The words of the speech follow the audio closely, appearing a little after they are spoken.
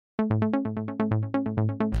Okay,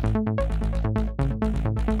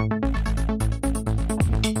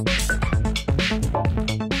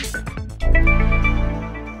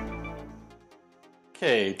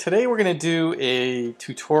 today we're going to do a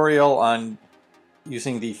tutorial on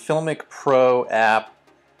using the FilmicPro app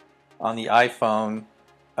on the iPhone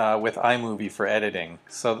with iMovie for editing.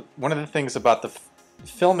 So one of the things about the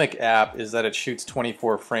Filmic app is that it shoots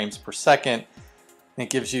 24 frames per second. And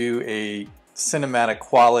it gives you a cinematic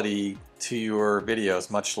quality to your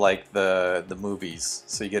videos, much like the movies.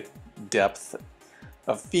 So you get depth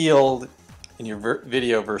of field in your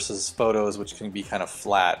video versus photos, which can be kind of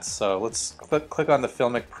flat. So let's click on the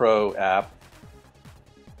FilmicPro app.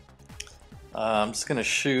 I'm just going to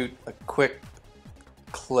shoot a quick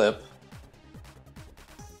clip,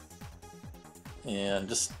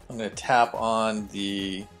 and I'm going to tap on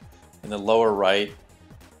in the lower right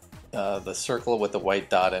the circle with the white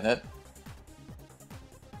dot in it,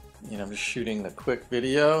 and I'm just shooting the quick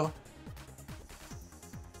video.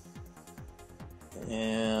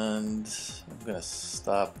 And I'm going to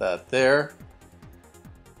stop that there.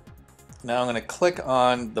 Now I'm going to click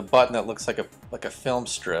on the button that looks like a film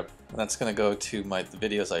strip, and that's going to go to the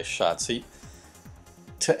videos I shot. So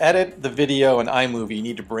to edit the video in iMovie, you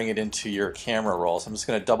need to bring it into your camera roll. So I'm just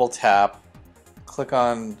going to double tap, click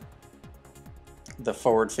on the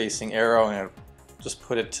forward-facing arrow, and just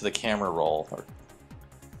put it to the camera roll, or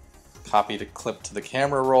copy the clip to the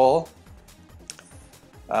camera roll.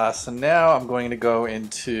 So now I'm going to go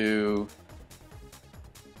into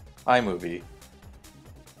iMovie.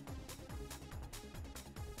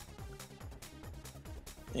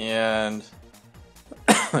 And,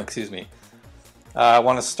 excuse me, I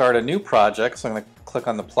want to start a new project, so I'm going to click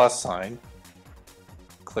on the plus sign,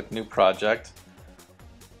 click New Project,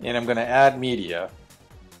 and I'm going to add media.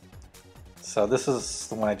 So this is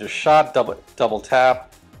the one I just shot, double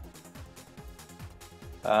tap.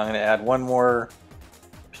 I'm going to add one more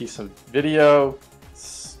piece of video.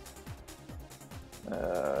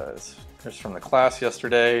 It's from the class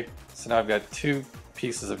yesterday. So now I've got two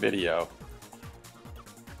pieces of video.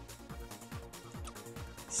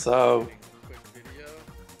 So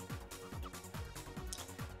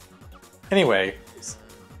anyway,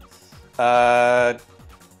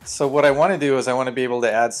 so what I want to do is I want to be able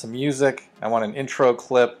to add some music. I want an intro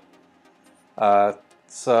clip.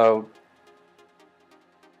 So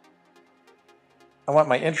I want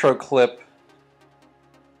my intro clip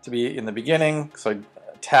to be in the beginning, so I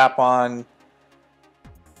tap on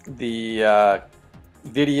the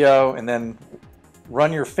video and then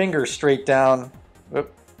run your finger straight down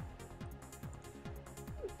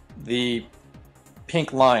the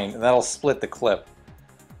pink line, and that'll split the clip.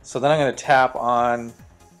 So then I'm going to tap on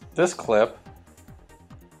this clip,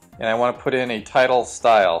 and I want to put in a title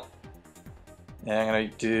style, and I'm going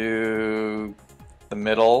to do the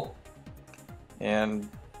middle and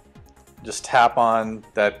just tap on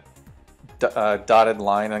that dotted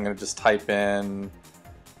line. I'm going to just type in,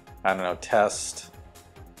 I don't know, test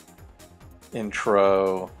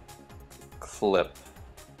intro clip,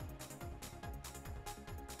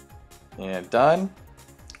 and done.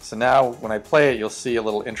 So now when I play it, you'll see a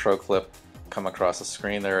little intro clip come across the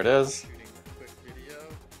screen. There it is.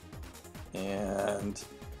 And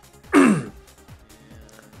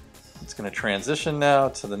it's going to transition now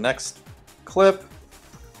to the next clip.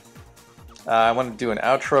 I want to do an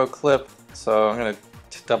outro clip, so I'm going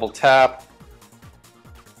to double tap,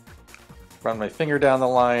 run my finger down the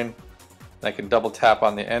line, and I can double tap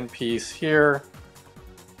on the end piece here,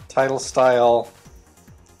 title style,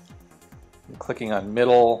 I'm clicking on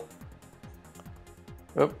middle.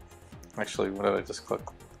 Oop, actually, what did I just click?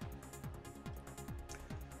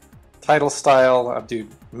 Title style, I'll do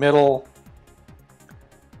middle.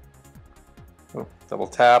 Oop, double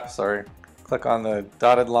tap, sorry. Click on the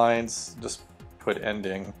dotted lines, just put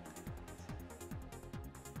ending.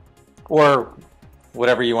 Or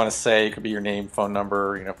whatever you want to say, it could be your name, phone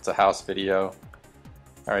number, if it's a house video.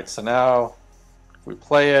 Alright, so now if we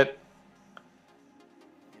play it,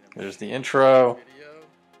 there's the intro.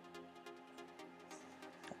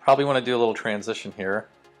 Probably want to do a little transition here.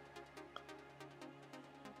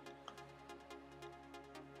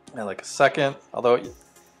 And like a second, although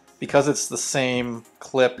because it's the same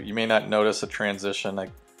clip, you may not notice a transition.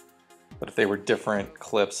 But if they were different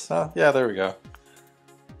clips, yeah, there we go.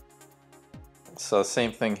 So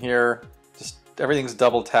same thing here, just everything's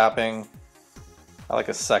double tapping. I like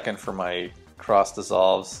a second for my cross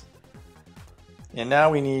dissolves. And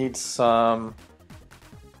now we need some,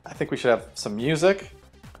 I think we should have some music.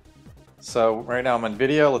 So right now I'm on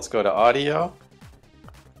video, let's go to audio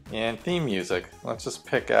and theme music. Let's just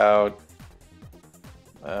pick out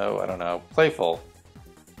oh, I don't know, playful.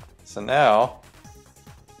 So now,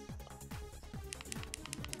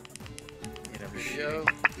 video.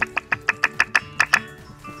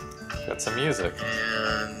 Got some music.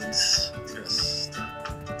 And just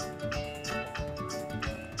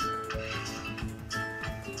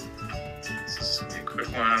a quick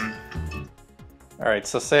one. Alright,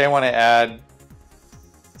 so say I want to add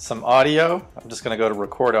some audio. I'm just going to go to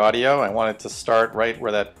record audio. I want it to start right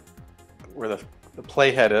where the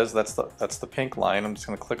playhead is. That's the pink line. I'm just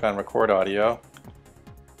going to click on record audio.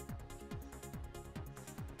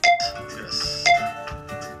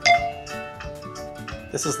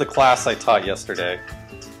 This is the class I taught yesterday.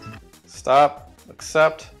 Stop,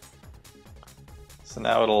 accept. So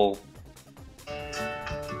now it'll...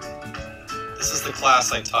 This is the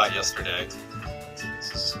class I taught yesterday.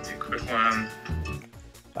 This is a quick one.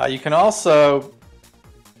 You can also,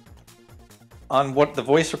 on the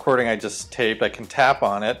voice recording I just taped, I can tap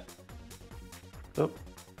on it,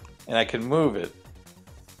 and I can move it.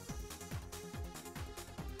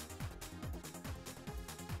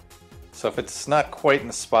 So if it's not quite in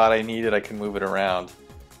the spot I need it, I can move it around.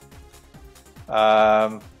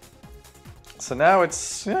 So now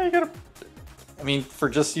it's, you got I mean, for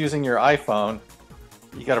just using your iPhone,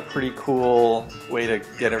 you got a pretty cool way to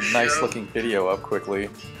get a nice looking video up quickly.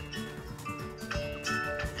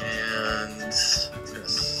 And just...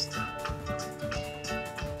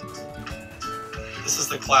 This is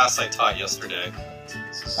the class I taught yesterday.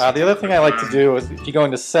 The other thing I like to do is, if you go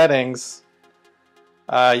into settings,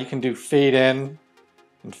 you can do fade in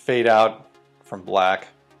and fade out from black.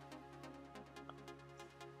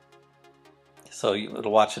 So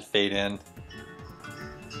it'll watch it fade in,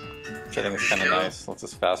 which I think is kind of nice. Let's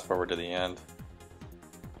just fast forward to the end.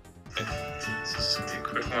 This is a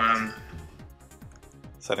quick one.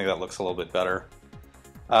 So I think that looks a little bit better.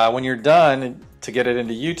 When you're done, to get it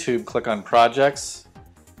into YouTube, click on Projects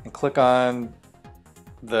and click on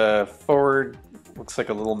the forward, looks like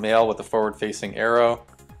a little mail with a forward-facing arrow,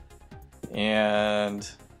 and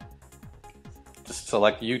just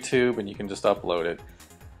select YouTube, and you can just upload it.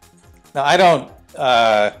 Now I don't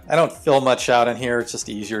fill much out in here. It's just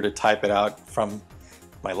easier to type it out from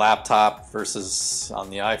my laptop versus on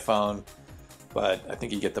the iPhone, but I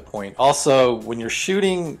think you get the point. Also, when you're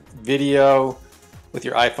shooting video with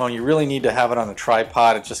your iPhone, you really need to have it on a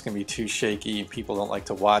tripod. It's just going to be too shaky. People don't like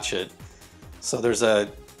to watch it. So there's a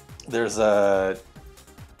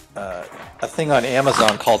thing on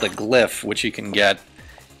Amazon called a glyph, which you can get.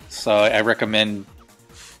 So I recommend,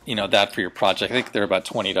 that for your project. I think they're about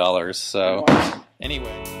 $20. So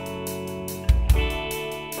anyway.